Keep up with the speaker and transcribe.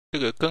这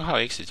个根号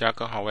x 加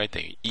根号 y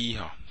等于1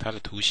哈，它的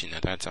图形呢，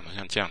大概长得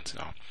像这样子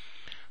啊。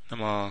那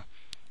么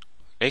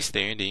x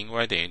等于0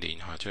 ，y 等于0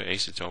哈，就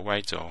x 轴 y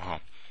轴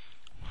哈。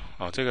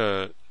这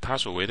个它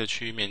所围的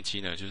区域面积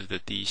呢，就是这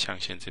第一象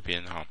限这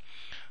边哈。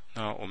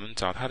那我们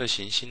找它的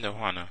行星的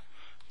话呢，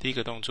第一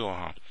个动作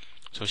哈，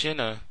首先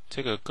呢，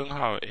这个根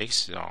号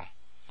x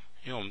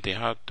因为我们等一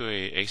下要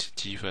对 x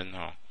积分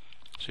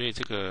所以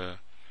这个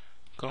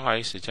根号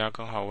x 加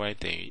根号 y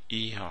等于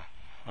1哈。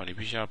你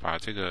必须要把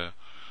这个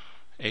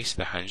x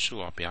的函数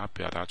把它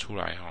表达出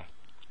来哈。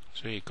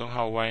所以根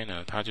号 y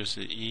呢，它就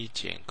是1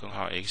减根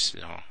号 x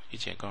 1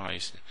减根号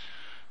x。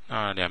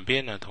那两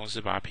边呢，同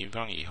时把它平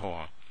方以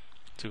后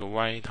这个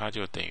y 它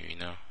就等于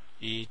呢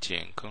1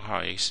减根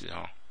号 x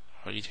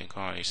 1减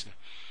根号 x。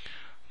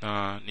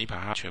那你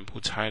把它全部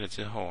拆了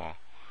之后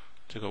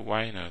这个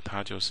y 呢，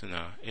它就是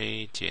呢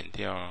a 减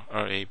掉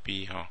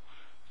 2ab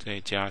再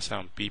加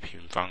上 b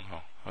平方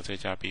再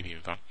加 b 平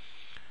方。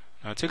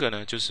那这个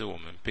呢，就是我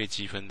们被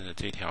积分的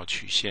这条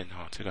曲线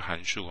这个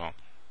函数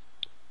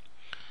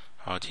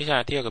好，接下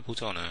来第二个步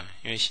骤呢，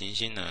因为行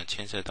星呢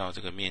牵涉到这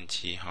个面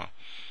积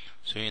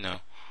所以呢，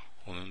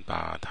我们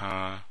把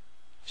它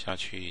下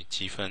去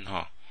积分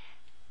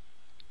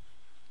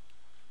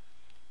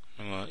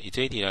那么以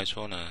这一题来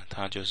说呢，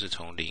它就是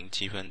从0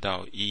积分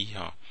到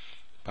1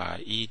把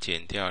1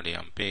减掉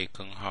2倍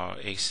根号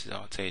x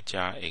再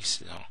加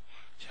x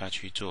下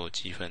去做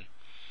积分。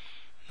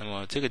那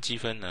么这个积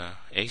分呢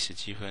 ，x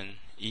积分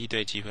1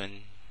对积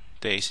分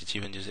对 x 积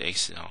分就是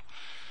x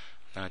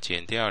那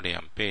减掉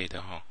2倍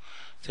的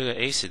这个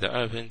x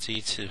的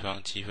1/2次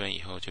方积分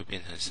以后就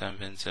变成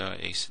2/3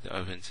 x 的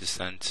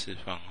3/2次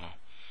方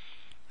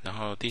然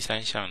后第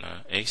三项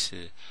呢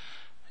x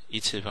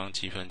 1次方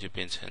积分就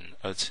变成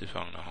2次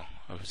方了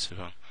2次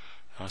方，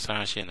然后上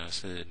下限呢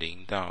是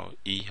0到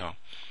1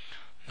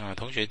那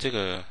同学这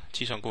个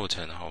计算过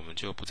程我们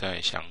就不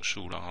再详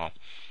述了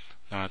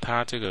那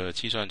它这个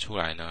计算出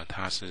来呢，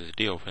它是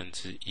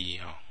1/6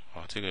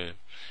这个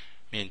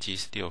面积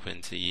是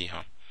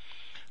1/6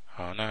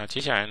好，那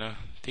接下来呢，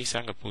第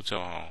三个步骤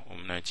我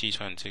们来计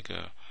算这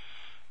个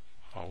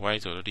y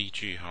轴的力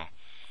矩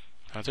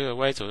那这个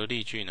y 轴的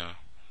力矩呢，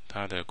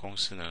它的公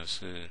式呢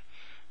是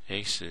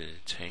x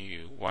乘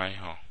以 y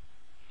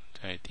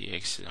再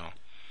dx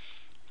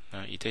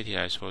那以这题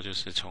来说，就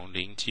是从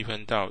0积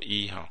分到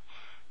1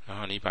然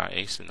后你把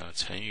x 呢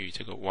乘以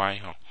这个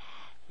y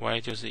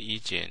就是1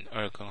减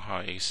2根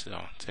号 x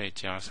再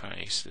加上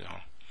x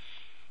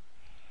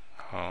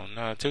好，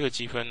那这个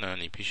积分呢，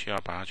你必须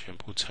要把它全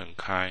部乘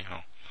开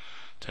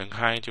乘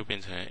开就变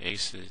成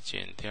x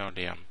减掉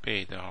2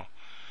倍的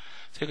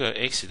这个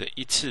x 的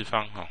1次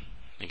方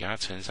你给它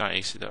乘上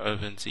x 的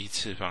1/2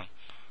次方，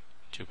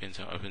就变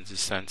成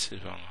3/2次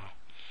方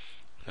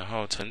然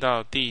后乘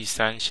到第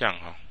三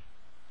项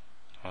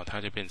它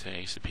就变成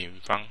x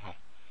平方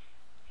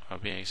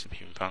变 x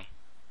平方。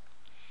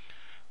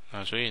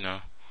那所以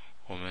呢，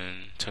我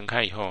们乘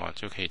开以后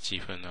就可以积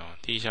分了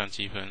第一项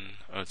积分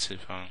2次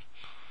方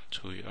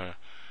除以2，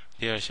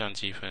第二项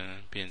积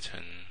分变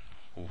成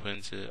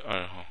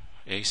2/5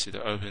 x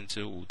的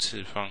5/2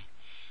次方。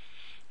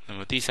那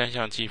么第三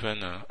项积分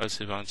呢，2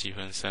次方积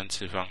分3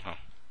次方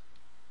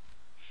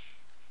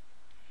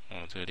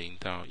这0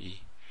到1。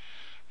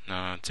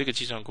那这个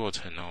计算过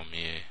程呢，我们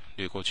也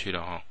略过去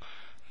了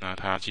那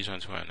它计算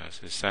出来呢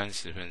是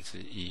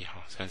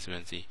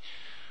1/301/30。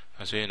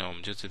那所以呢，我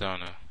们就知道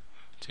呢，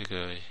这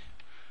个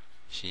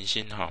行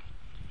星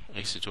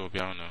x 坐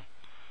标呢，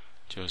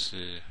就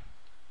是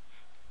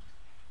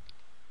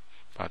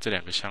把这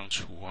两个相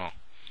除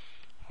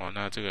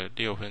那这个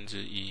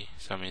1/6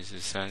上面是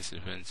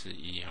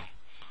1/30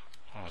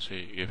所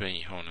以约分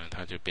以后呢，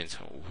它就变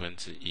成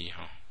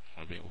1/5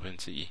变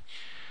1/5。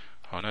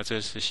好，那这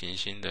是行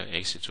星的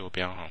x 坐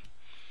标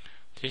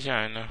接下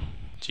来呢，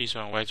计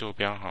算 y 坐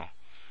标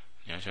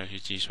你要下去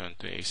计算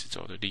对 x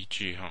轴的力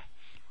矩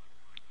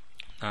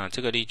那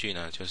这个力矩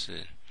呢，就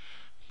是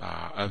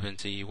把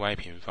1/2 y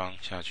平方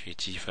下去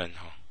积分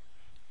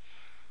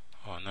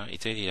那以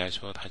这题来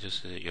说，它就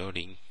是由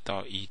0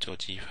到1做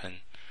积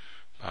分，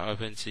把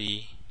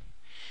1/2，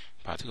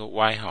把这个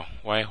y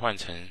换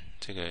成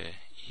这个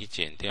1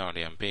减掉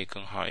2倍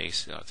根号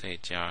x 再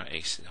加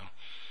x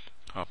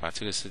把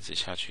这个式子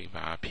下去，把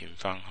它平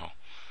方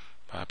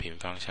把它平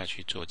方下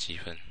去做积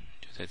分，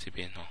就在这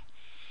边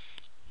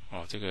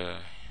这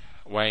个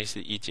y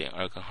是1减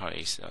2根号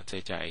x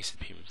再加 x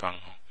平方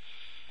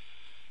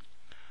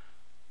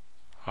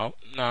好，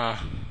那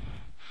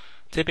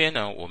这边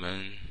呢，我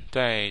们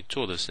在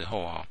做的时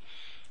候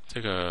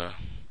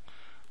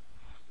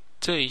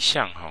这一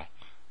项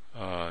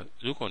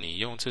如果你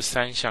用这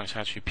3项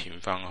下去平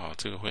方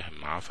这个会很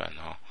麻烦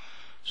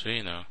所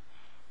以呢，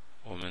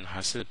我们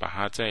还是把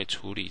它再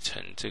处理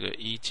成这个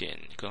1减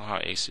根号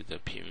x 的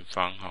平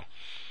方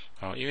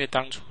因为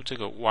当初这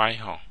个 y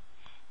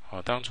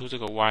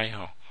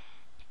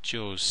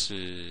就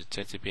是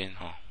在这边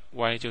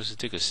y 就是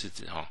这个式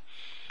子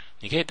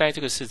你可以带这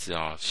个式子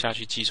下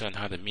去计算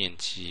它的面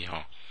积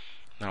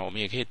那我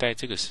们也可以带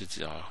这个式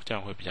子这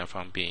样会比较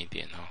方便一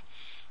点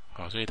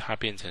好，所以它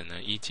变成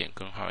了1减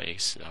根号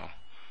x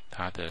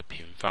它的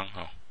平方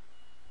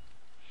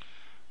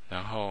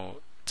然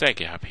后再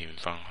给它平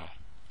方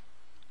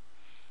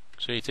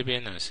所以这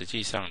边呢实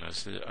际上呢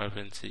是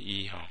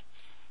1/20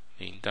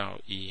到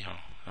1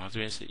然后这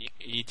边是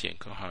1减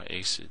根号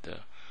x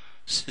的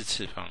4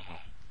次方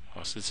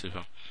4次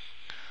方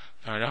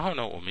然后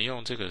呢我们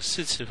用这个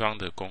4次方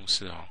的公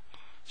式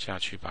下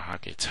去把它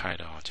给拆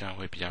了这样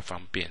会比较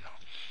方便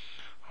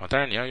当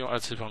然你要用2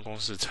次方公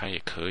式拆也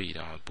可以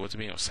的不过这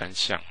边有3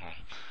项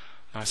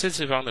那4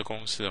次方的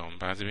公式我们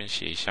把它这边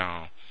写一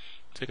下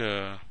这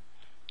个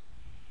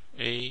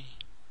a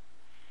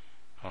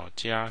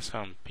加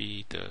上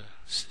b 的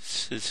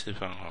4次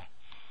方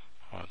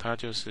它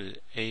就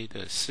是 a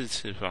的4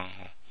次方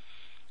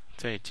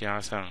再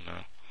加上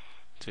呢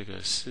这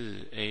个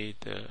 4a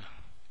的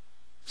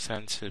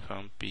3次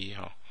方 b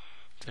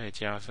再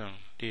加上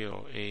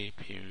 6a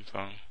平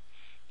方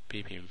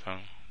b 平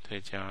方再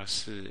加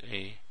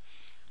 4a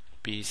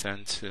b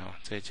 3次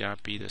再加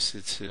b 的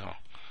4次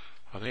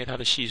因为它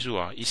的系数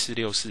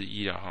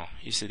14641了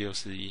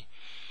14641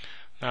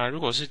那如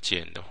果是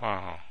减的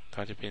话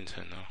它就变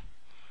成了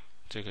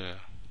这个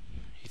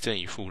一正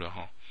一负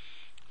了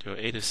就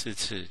a 的4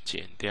次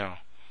减掉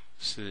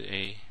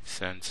 4a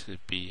 3次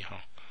b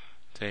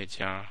再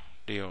加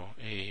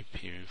 6a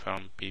平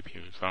方 b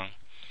平方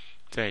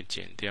再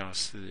减掉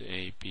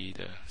 4ab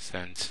的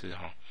3次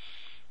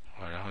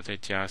然后再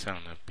加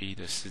上呢 b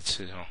的4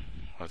次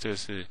这个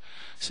是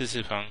4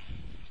次方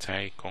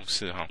拆公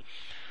式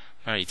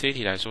那以这一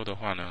题来说的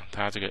话呢，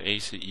它这个 a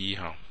是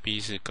1b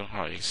是根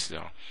号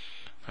x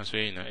那所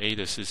以呢 a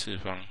的4次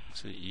方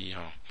是1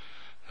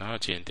然后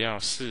减掉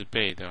4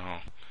倍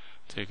的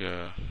这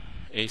个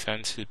a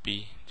 3次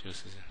b 就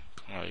是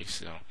根号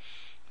x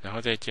然后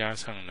再加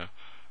上呢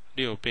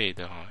6倍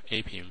的a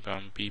平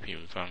方 b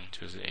平方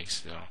就是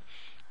x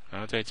然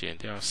后再减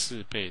掉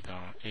4倍的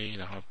a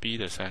然后 b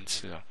的3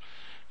次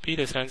b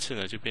的3次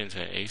呢就变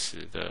成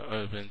x 的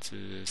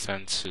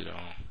3/2次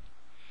了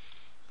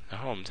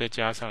然后我们再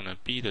加上呢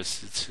b 的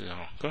4次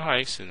根号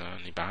x 呢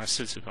你把它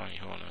4次方以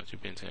后呢就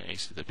变成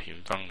x 的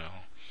平方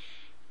了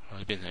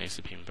就变成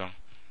x 平方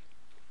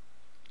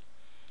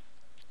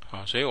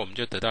所以我们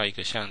就得到一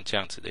个像这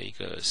样子的一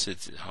个式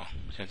子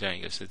像这样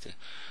一个式子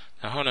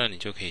然后呢你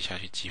就可以下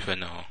去积分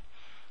了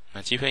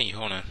那积分以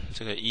后呢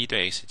这个1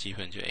对 x 积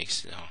分就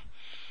x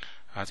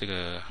这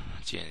个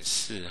减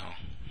4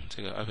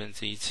这个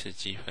1/2次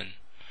积分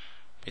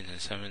变成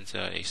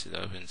2/3 x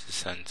的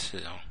3/2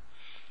次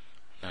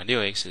那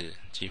 6x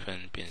积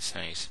分变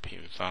 3x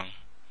平方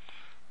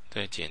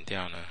再减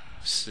掉呢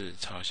4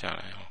抄下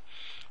来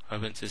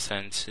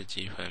2/3次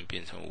积分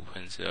变成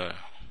2/5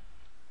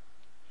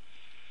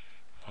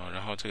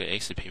然后这个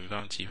x 平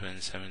方积分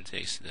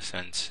3/x 的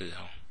3次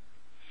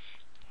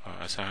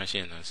上下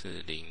限呢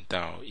是0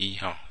到1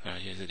上下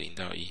限是0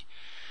到1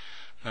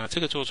那这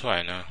个做出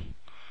来呢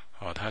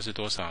它是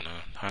多少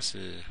呢它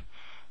是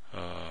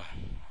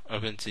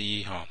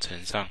1/2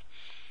乘上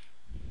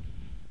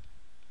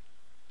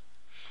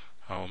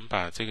我们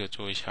把这个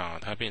做一下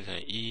它变成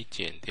1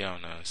减掉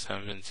呢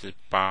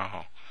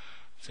8/3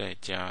再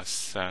加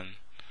3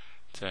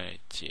再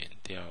减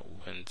掉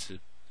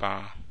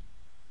8/5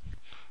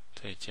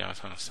再加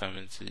上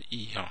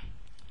1/3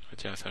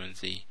加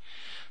1/3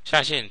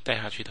下限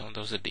带下去通通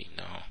都是0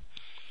的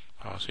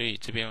所以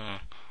这边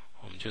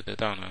我们就得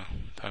到呢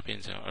它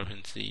变成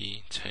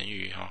1/2乘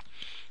以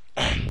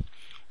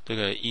这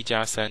个1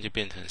加3就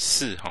变成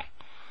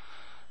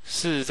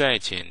44再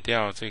减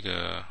掉这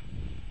个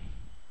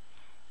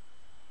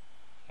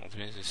这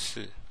边是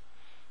4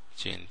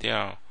减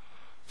掉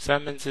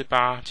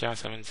8/3加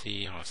1/3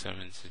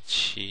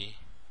 7/3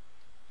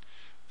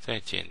再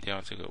减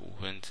掉这个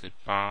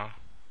8/5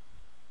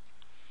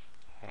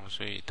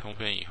所以通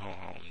分以后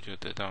我们就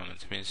得到呢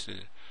这边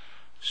是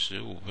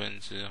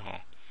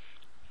15/60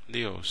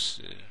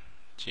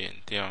减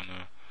掉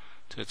呢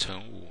这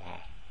乘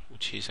55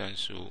 7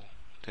 35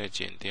再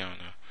减掉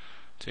呢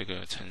这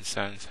个乘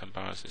3 3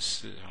 8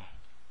 24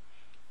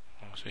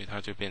所以它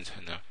就变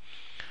成了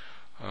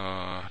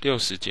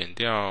60减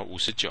掉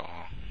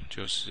59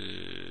就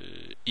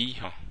是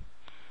1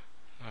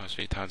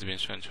所以它这边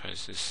算出来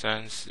是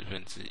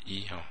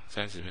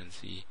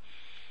1/3030/1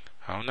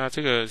好，那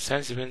这个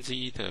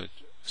1/30的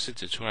式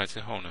子出来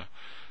之后呢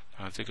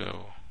这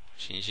个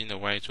行星的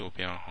y 坐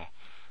标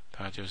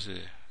它就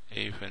是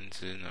a 分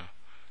之呢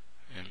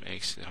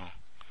mx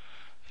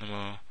那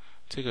么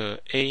这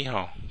个 a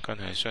刚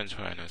才算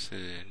出来呢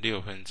是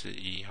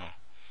1/6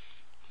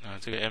那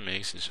这个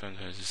mx 算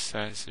出来是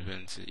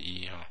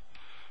1/30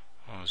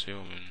所以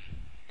我们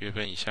约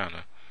分一下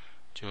呢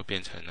就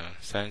变成了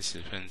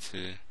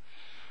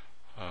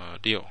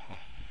30/6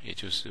也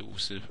就是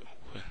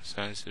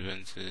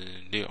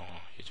30/6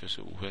也就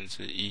是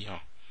1/5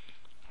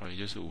也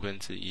就是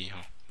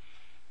1/5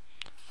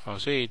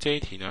所以这一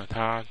题呢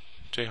它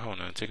最后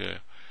呢这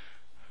个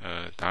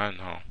答案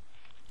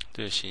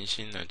这个行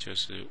星呢就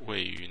是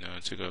位于呢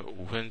这个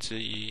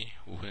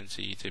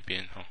1/5这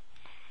边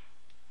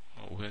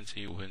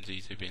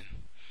5/5这边